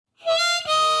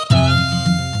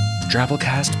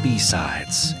Drabblecast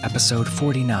B-Sides, Episode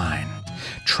 49,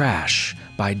 Trash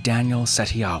by Daniel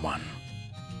Setiawan.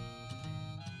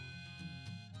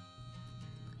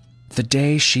 The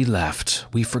day she left,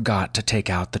 we forgot to take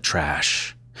out the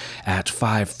trash. At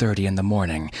 5:30 in the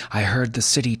morning, I heard the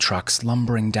city trucks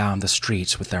lumbering down the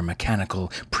street with their mechanical,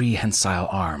 prehensile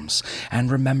arms, and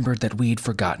remembered that we'd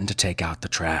forgotten to take out the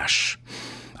trash.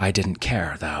 I didn't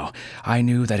care, though. I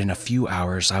knew that in a few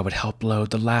hours I would help load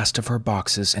the last of her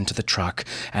boxes into the truck,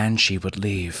 and she would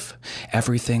leave.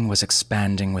 Everything was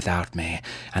expanding without me,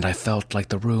 and I felt like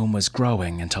the room was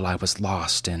growing until I was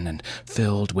lost in and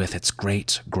filled with its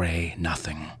great gray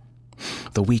nothing.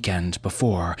 The weekend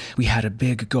before, we had a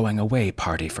big going-away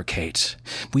party for Kate.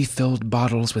 We filled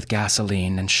bottles with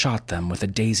gasoline and shot them with a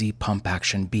Daisy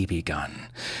pump-action BB gun.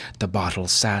 The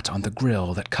bottles sat on the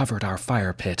grill that covered our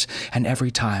fire pit, and every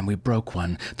time we broke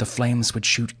one, the flames would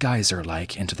shoot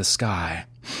geyser-like into the sky.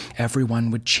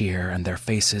 Everyone would cheer, and their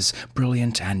faces,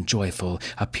 brilliant and joyful,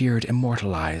 appeared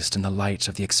immortalized in the light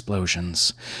of the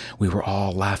explosions. We were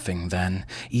all laughing then,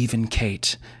 even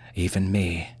Kate, even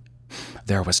me.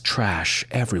 There was trash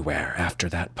everywhere after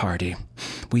that party.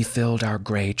 We filled our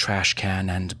gray trash can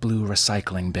and blue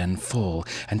recycling bin full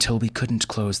until we couldn't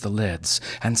close the lids,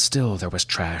 and still there was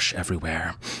trash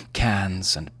everywhere.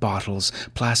 Cans and bottles,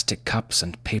 plastic cups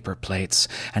and paper plates,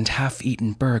 and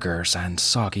half-eaten burgers and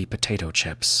soggy potato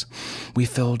chips. We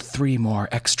filled 3 more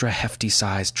extra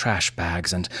hefty-sized trash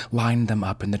bags and lined them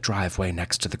up in the driveway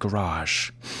next to the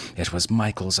garage. It was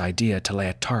Michael's idea to lay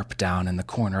a tarp down in the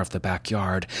corner of the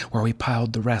backyard where we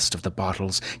piled the rest of the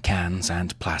bottles, cans,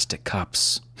 and plastic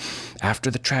cups. "After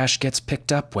the trash gets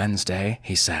picked up Wednesday,"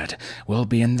 he said, "we'll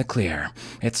be in the clear.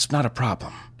 It's not a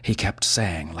problem," he kept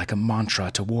saying, like a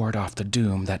mantra to ward off the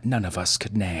doom that none of us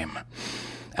could name.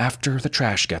 "After the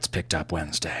trash gets picked up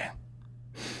Wednesday."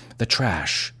 The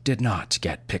trash did not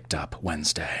get picked up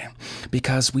Wednesday,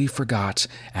 because we forgot,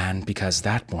 and because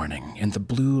that morning, in the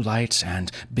blue light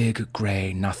and big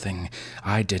gray nothing,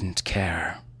 I didn't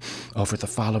care. Over the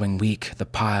following week, the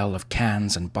pile of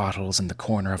cans and bottles in the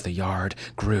corner of the yard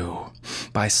grew.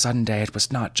 By Sunday, it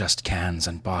was not just cans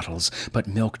and bottles, but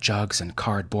milk jugs and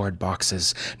cardboard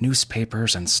boxes,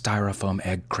 newspapers and styrofoam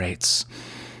egg crates.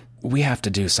 "We have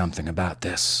to do something about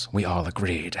this," we all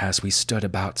agreed as we stood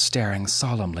about staring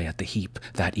solemnly at the heap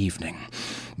that evening.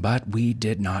 But we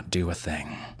did not do a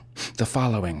thing. The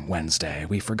following Wednesday,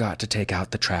 we forgot to take out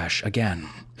the trash again.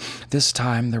 This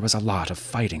time, there was a lot of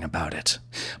fighting about it.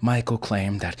 Michael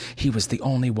claimed that he was the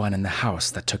only one in the house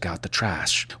that took out the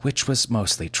trash, which was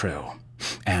mostly true.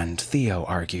 And Theo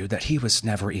argued that he was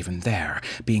never even there,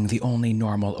 being the only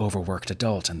normal overworked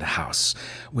adult in the house,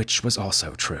 which was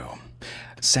also true.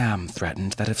 Sam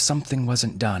threatened that if something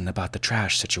wasn't done about the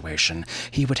trash situation,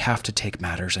 he would have to take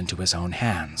matters into his own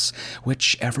hands,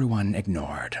 which everyone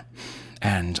ignored.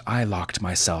 And I locked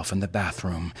myself in the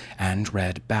bathroom and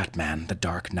read Batman: The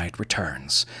Dark Knight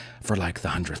Returns for like the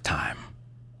 100th time.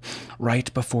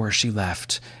 Right before she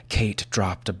left, Kate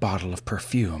dropped a bottle of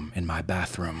perfume in my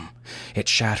bathroom. It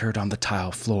shattered on the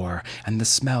tile floor, and the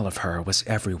smell of her was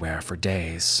everywhere for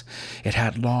days. It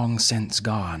had long since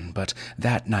gone, but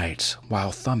that night,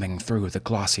 while thumbing through the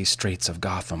glossy streets of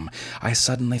Gotham, I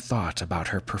suddenly thought about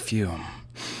her perfume.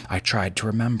 I tried to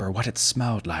remember what it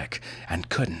smelled like, and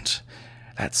couldn't.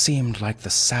 That seemed like the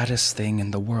saddest thing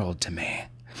in the world to me.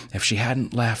 If she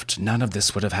hadn't left, none of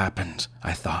this would have happened,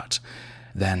 I thought,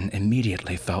 then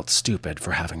immediately felt stupid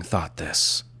for having thought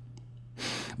this.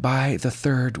 By the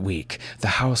 3rd week,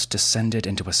 the house descended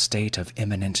into a state of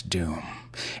imminent doom.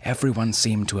 Everyone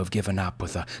seemed to have given up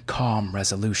with a calm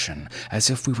resolution,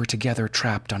 as if we were together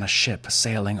trapped on a ship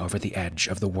sailing over the edge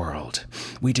of the world.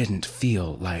 We didn't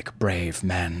feel like brave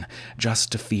men, just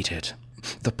defeated.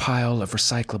 The pile of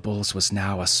recyclables was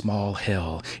now a small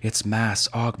hill, its mass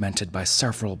augmented by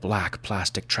several black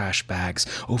plastic trash bags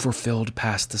overfilled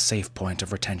past the safe point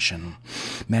of retention.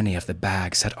 Many of the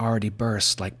bags had already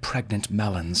burst like pregnant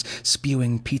melons,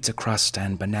 spewing pizza crust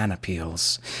and banana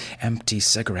peels. Empty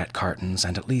cigarette cartons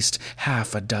and at least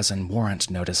half a dozen warrant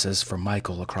notices for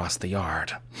Michael across the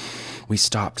yard. We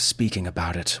stopped speaking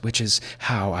about it, which is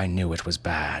how I knew it was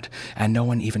bad, and no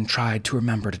one even tried to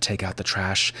remember to take out the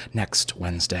trash next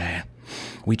Wednesday.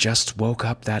 We just woke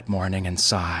up that morning and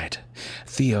sighed.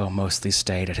 Theo mostly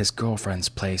stayed at his girlfriend's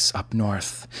place up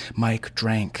north. Mike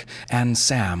drank, and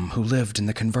Sam, who lived in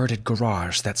the converted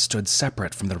garage that stood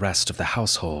separate from the rest of the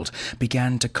household,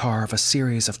 began to carve a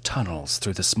series of tunnels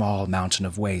through the small mountain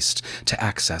of waste to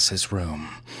access his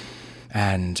room.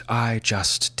 And I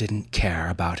just didn't care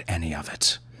about any of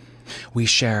it. We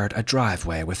shared a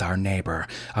driveway with our neighbor,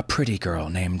 a pretty girl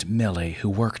named Millie who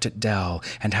worked at Dell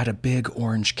and had a big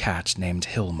orange cat named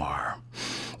Hilmar.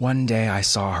 One day I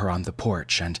saw her on the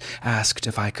porch and asked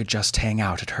if I could just hang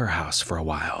out at her house for a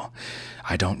while.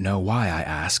 I don't know why I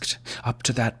asked. Up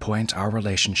to that point, our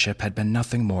relationship had been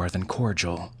nothing more than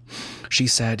cordial. She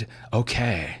said,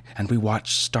 okay, and we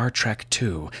watched Star Trek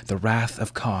II, The Wrath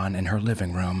of Khan in her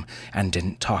living room, and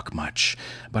didn't talk much,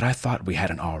 but I thought we had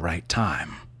an all right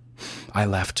time. I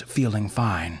left feeling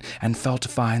fine and felt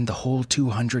fine the whole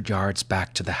 200 yards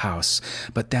back to the house,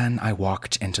 but then I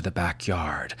walked into the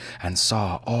backyard and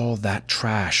saw all that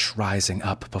trash rising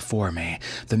up before me.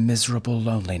 The miserable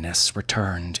loneliness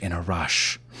returned in a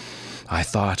rush. I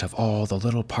thought of all the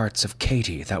little parts of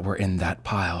Katie that were in that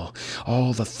pile,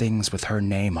 all the things with her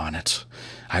name on it.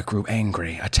 I grew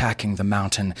angry, attacking the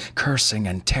mountain, cursing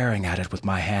and tearing at it with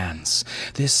my hands.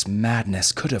 This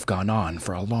madness could have gone on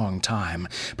for a long time,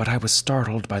 but I was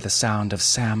startled by the sound of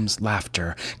Sam's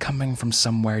laughter coming from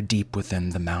somewhere deep within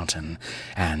the mountain,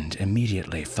 and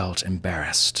immediately felt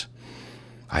embarrassed.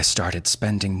 I started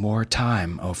spending more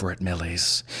time over at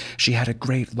Millie's. She had a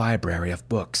great library of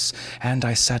books, and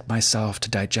I set myself to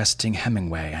digesting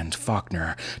Hemingway and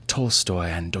Faulkner, Tolstoy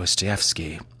and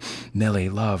Dostoevsky. Millie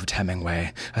loved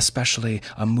Hemingway, especially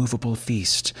A Movable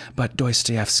Feast, but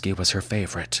Dostoevsky was her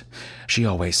favorite. She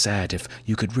always said if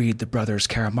you could read the brothers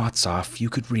Karamazov, you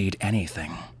could read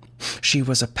anything. She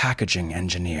was a packaging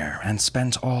engineer and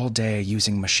spent all day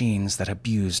using machines that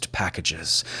abused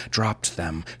packages, dropped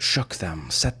them, shook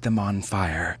them, set them on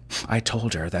fire. I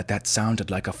told her that sounded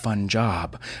like a fun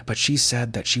job, but she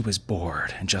said that she was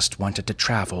bored and just wanted to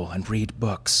travel and read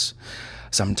books.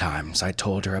 Sometimes I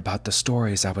told her about the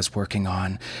stories I was working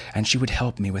on, and she would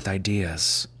help me with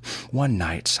ideas. One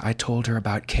night I told her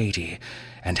about Katie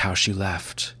and how she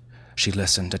left. She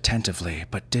listened attentively,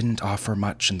 but didn't offer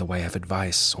much in the way of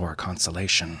advice or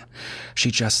consolation. She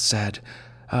just said,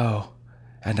 "Oh,"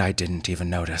 and I didn't even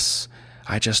notice.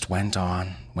 I just went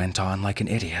on like an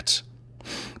idiot.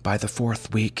 By the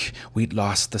 4th week, we'd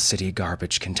lost the city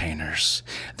garbage containers.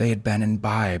 They had been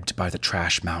imbibed by the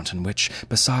trash mountain, which,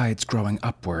 besides growing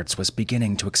upwards, was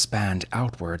beginning to expand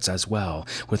outwards as well,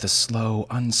 with the slow,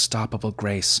 unstoppable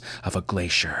grace of a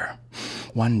glacier.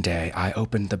 One day, I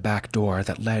opened the back door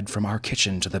that led from our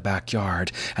kitchen to the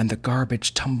backyard, and the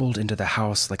garbage tumbled into the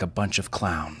house like a bunch of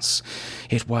clowns.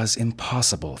 It was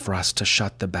impossible for us to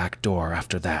shut the back door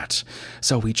after that,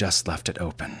 so we just left it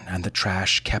open, and the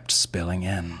trash kept spilling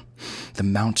in. The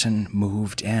mountain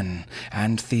moved in,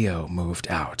 and Theo moved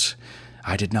out.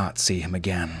 I did not see him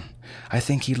again. I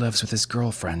think he lives with his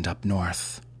girlfriend up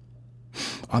north.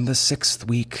 On the 6th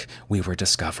week, we were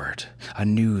discovered. A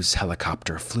news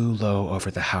helicopter flew low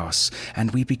over the house,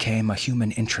 and we became a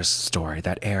human interest story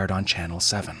that aired on Channel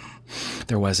 7.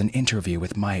 There was an interview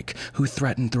with Mike, who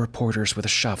threatened the reporters with a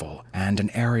shovel, and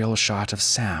an aerial shot of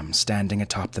Sam standing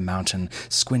atop the mountain,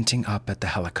 squinting up at the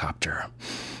helicopter.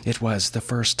 It was the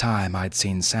first time I'd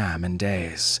seen Sam in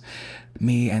days.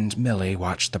 Me and Millie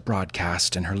watched the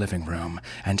broadcast in her living room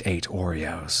and ate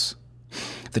Oreos.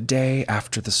 The day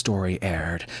after the story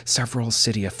aired, several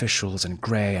city officials in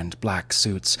gray and black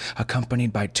suits,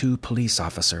 accompanied by 2 police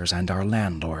officers and our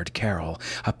landlord, Carol,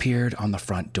 appeared on the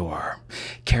front door.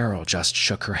 Carol just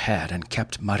shook her head and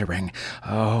kept muttering,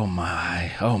 "Oh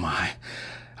my, oh my."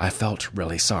 I felt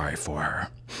really sorry for her.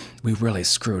 We really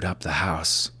screwed up the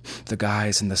house. The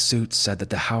guys in the suits said that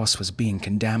the house was being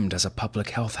condemned as a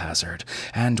public health hazard,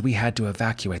 and we had to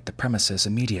evacuate the premises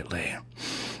immediately.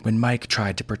 When Mike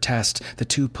tried to protest, the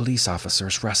 2 police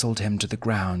officers wrestled him to the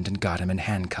ground and got him in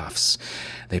handcuffs.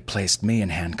 They placed me in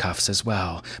handcuffs as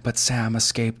well, but Sam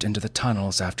escaped into the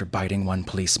tunnels after biting one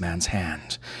policeman's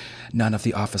hand. None of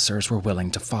the officers were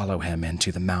willing to follow him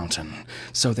into the mountain,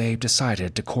 so they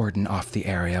decided to cordon off the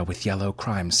area with yellow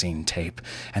crime scene tape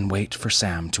and wait for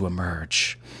Sam to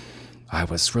emerge. I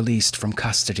was released from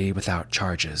custody without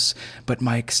charges, but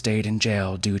Mike stayed in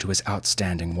jail due to his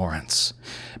outstanding warrants.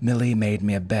 Millie made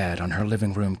me a bed on her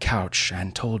living room couch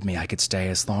and told me I could stay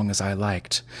as long as I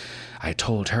liked. I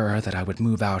told her that I would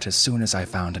move out as soon as I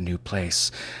found a new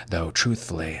place, though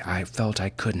truthfully I felt I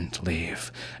couldn't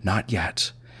leave. Not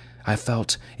yet. I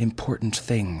felt important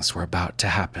things were about to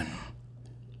happen.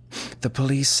 The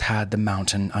police had the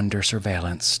mountain under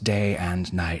surveillance day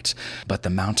and night, but the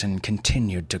mountain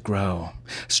continued to grow.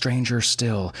 Stranger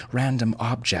still, random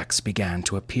objects began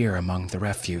to appear among the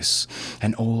refuse.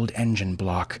 An old engine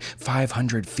block,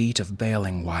 500 feet of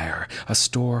baling wire, a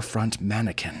storefront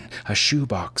mannequin, a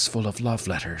shoebox full of love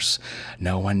letters.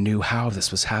 No one knew how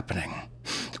this was happening.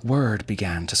 Word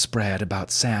began to spread about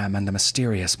Sam and the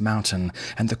mysterious mountain,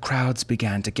 and the crowds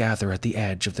began to gather at the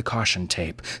edge of the caution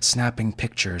tape, snapping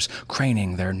pictures,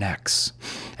 craning their necks.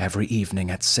 Every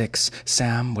evening at 6,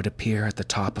 Sam would appear at the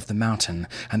top of the mountain,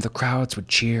 and the crowds would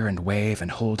cheer and wave and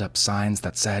hold up signs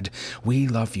that said, "We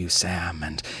love you, Sam,"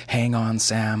 and "Hang on,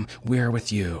 Sam, we're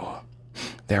with you."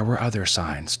 There were other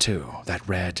signs, too, that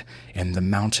read, "In the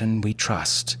mountain we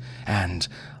trust," and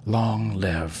 "Long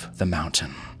live the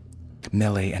mountain."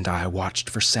 Millie and I watched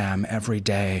for Sam every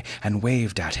day and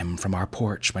waved at him from our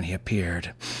porch when he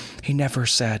appeared. He never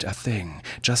said a thing,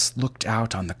 just looked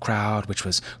out on the crowd, which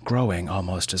was growing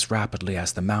almost as rapidly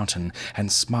as the mountain,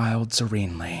 and smiled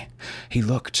serenely. He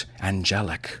looked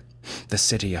angelic. The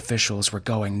city officials were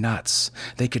going nuts.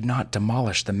 They could not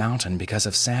demolish the mountain because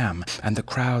of Sam, and the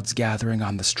crowds gathering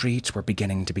on the street were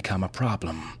beginning to become a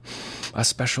problem. A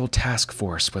special task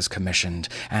force was commissioned,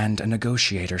 and a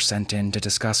negotiator sent in to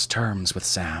discuss terms with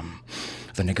Sam.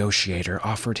 The negotiator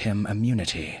offered him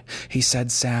immunity. He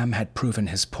said Sam had proven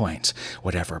his point,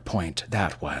 whatever point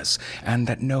that was, and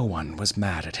that no one was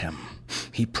mad at him.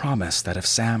 He promised that if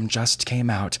Sam just came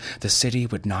out, the city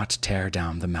would not tear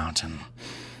down the mountain.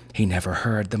 He never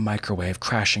heard the microwave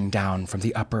crashing down from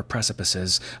the upper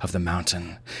precipices of the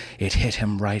mountain. It hit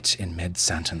him right in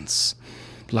mid-sentence.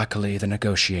 Luckily, the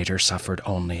negotiator suffered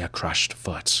only a crushed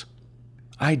foot.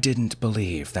 I didn't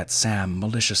believe that Sam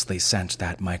maliciously sent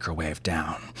that microwave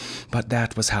down, but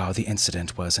that was how the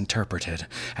incident was interpreted,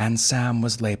 and Sam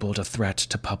was labeled a threat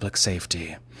to public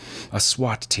safety. A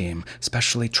SWAT team,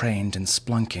 specially trained in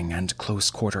splunking and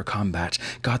close-quarter combat,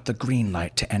 got the green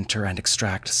light to enter and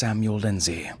extract Samuel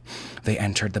Lindsay. They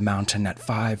entered the mountain at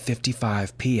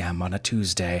 5:55 p.m. on a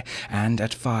Tuesday, and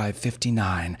at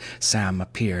 5:59, Sam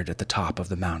appeared at the top of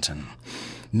the mountain.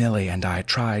 Millie and I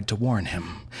tried to warn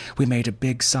him. We made a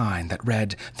big sign that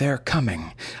read, "They're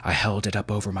coming." I held it up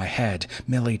over my head.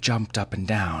 Millie jumped up and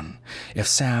down. If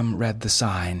Sam read the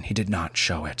sign, he did not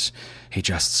show it. He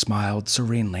just smiled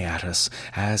serenely at us,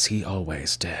 as he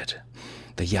always did.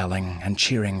 The yelling and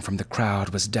cheering from the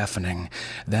crowd was deafening.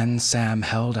 Then Sam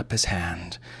held up his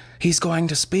hand. "He's going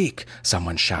to speak,"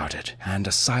 someone shouted, and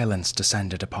a silence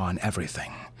descended upon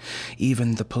everything.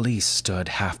 Even the police stood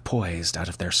half-poised out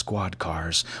of their squad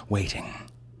cars, waiting.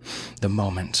 The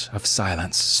moment of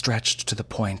silence stretched to the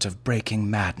point of breaking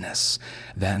madness.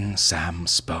 Then Sam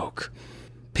spoke.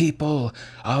 "People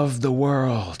of the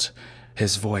world."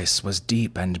 His voice was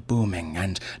deep and booming,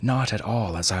 and not at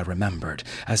all as I remembered,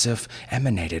 as if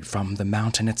emanated from the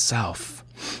mountain itself.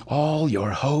 "All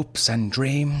your hopes and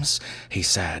dreams," he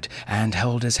said, and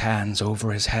held his hands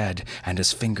over his head and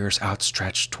his fingers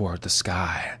outstretched toward the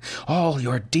sky. "All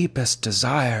your deepest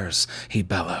desires," he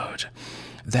bellowed.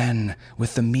 Then,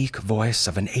 with the meek voice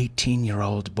of an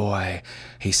 18-year-old boy,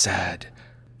 he said,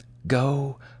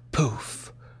 "Go poof."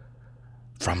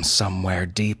 From somewhere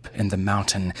deep in the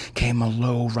mountain came a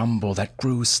low rumble that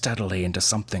grew steadily into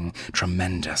something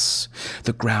tremendous.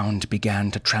 The ground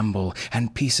began to tremble,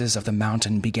 and pieces of the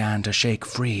mountain began to shake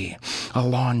free. A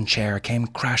lawn chair came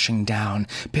crashing down.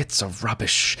 Bits of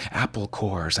rubbish, apple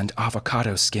cores and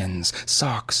avocado skins,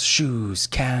 socks, shoes,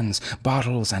 cans,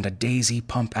 bottles, and a Daisy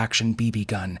pump-action BB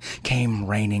gun came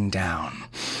raining down.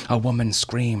 A woman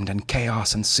screamed, and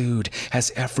chaos ensued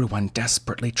as everyone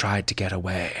desperately tried to get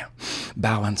away.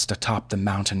 Balanced atop the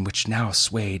mountain, which now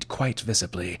swayed quite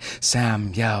visibly,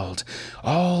 Sam yelled,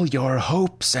 "All your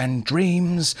hopes and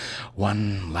dreams,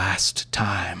 one last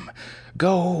time.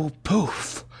 Go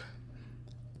poof!"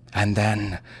 And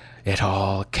then it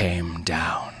all came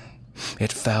down.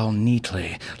 It fell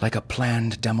neatly, like a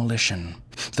planned demolition.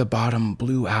 The bottom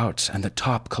blew out, and the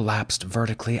top collapsed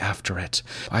vertically after it.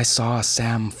 I saw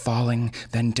Sam falling,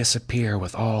 then disappear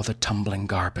with all the tumbling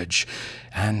garbage,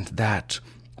 and that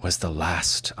was the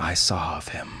last I saw of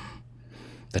him.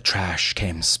 The trash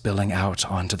came spilling out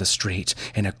onto the street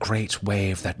in a great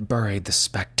wave that buried the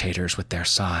spectators with their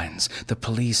signs, the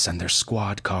police and their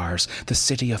squad cars, the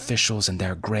city officials in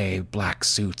their gray-black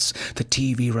suits, the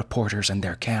TV reporters and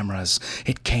their cameras.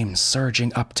 It came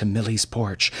surging up to Millie's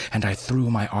porch, and I threw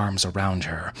my arms around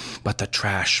her, but the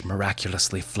trash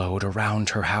miraculously flowed around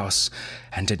her house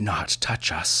and did not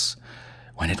touch us.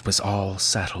 When it was all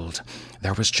settled,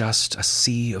 there was just a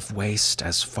sea of waste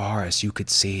as far as you could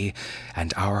see,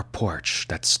 and our porch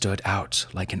that stood out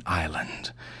like an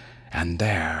island. And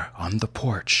there, on the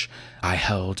porch, I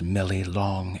held Millie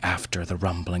long after the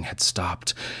rumbling had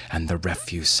stopped and the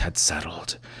refuse had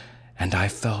settled, and I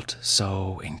felt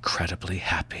so incredibly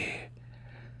happy.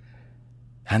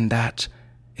 And that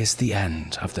is the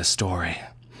end of the story.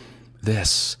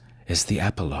 This is the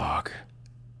epilogue.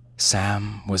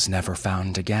 Sam was never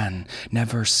found again,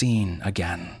 never seen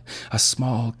again. A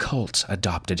small cult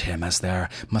adopted him as their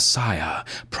messiah,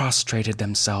 prostrated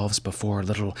themselves before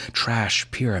little trash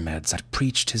pyramids that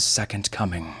preached his second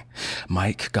coming.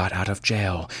 Mike got out of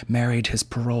jail, married his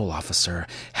parole officer,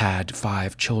 had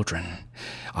 5 children.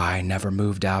 I never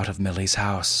moved out of Millie's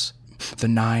house. The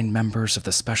 9 members of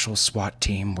the special SWAT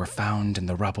team were found in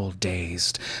the rubble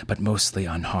dazed, but mostly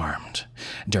unharmed.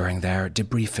 During their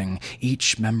debriefing,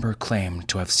 each member claimed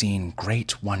to have seen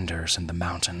great wonders in the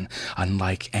mountain,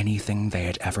 unlike anything they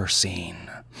had ever seen.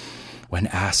 When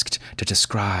asked to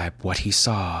describe what he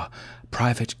saw,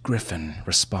 Private Griffin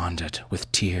responded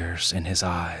with tears in his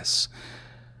eyes.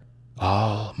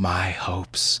 "All my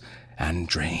hopes and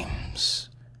dreams."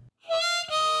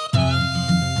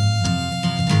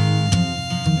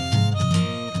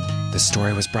 This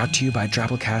story was brought to you by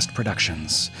Drabblecast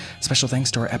Productions. Special thanks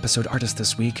to our episode artist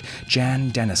this week, Jan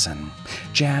Dennison.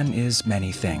 Jan is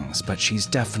many things, but she's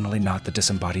definitely not the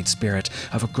disembodied spirit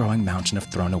of a growing mountain of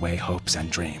thrown-away hopes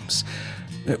and dreams.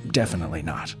 Definitely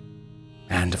not.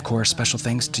 And, of course, special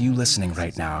thanks to you listening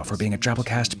right now for being a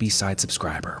Drabblecast B-Side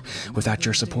subscriber. Without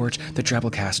your support, the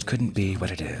Drabblecast couldn't be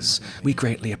what it is. We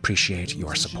greatly appreciate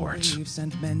your support. We've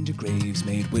sent men to graves,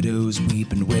 made widows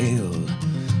weep and wail,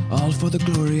 all for the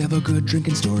glory of a good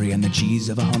drinking story and the cheese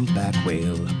of a humpback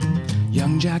whale.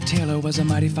 Young Jack Taylor was a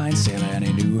mighty fine sailor, and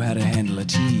he knew how to handle a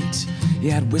teat. He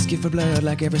had whiskey for blood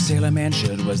like every sailor man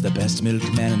should, was the best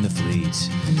milkman in the fleet.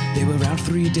 They were out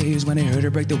 3 days when he heard her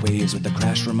break the waves with the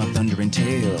crash from a thundering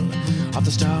tail. Off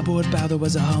the starboard bow there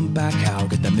was a humpback cow,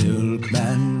 get the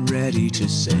milkman ready to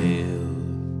sail.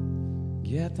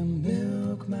 Get the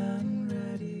milkman